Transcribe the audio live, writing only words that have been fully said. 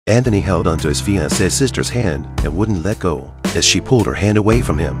Anthony held onto his fiancée's sister's hand and wouldn't let go. As she pulled her hand away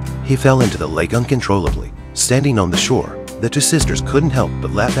from him, he fell into the lake uncontrollably. Standing on the shore, the two sisters couldn't help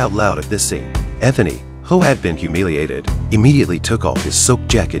but laugh out loud at this scene. Anthony, who had been humiliated, immediately took off his soaked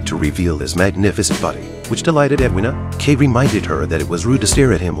jacket to reveal his magnificent body, which delighted Edwina. Kate reminded her that it was rude to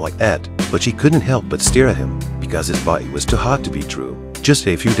stare at him like that, but she couldn't help but stare at him because his body was too hot to be true. Just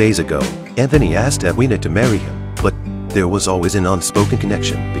a few days ago, Anthony asked Edwina to marry him, but there was always an unspoken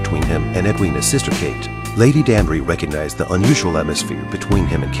connection between him and Edwina's sister Kate. Lady Danbury recognized the unusual atmosphere between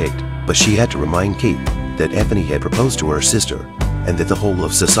him and Kate, but she had to remind Kate that Anthony had proposed to her sister and that the whole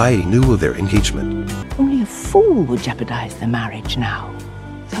of society knew of their engagement. Only a fool would jeopardize the marriage now.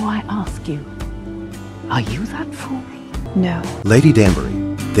 So I ask you, are you that fool? No. Lady Danbury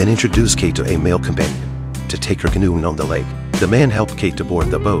then introduced Kate to a male companion to take her canoeing on the lake. The man helped Kate to board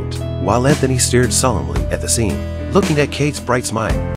the boat, while Anthony stared solemnly at the scene, looking at Kate's bright smile.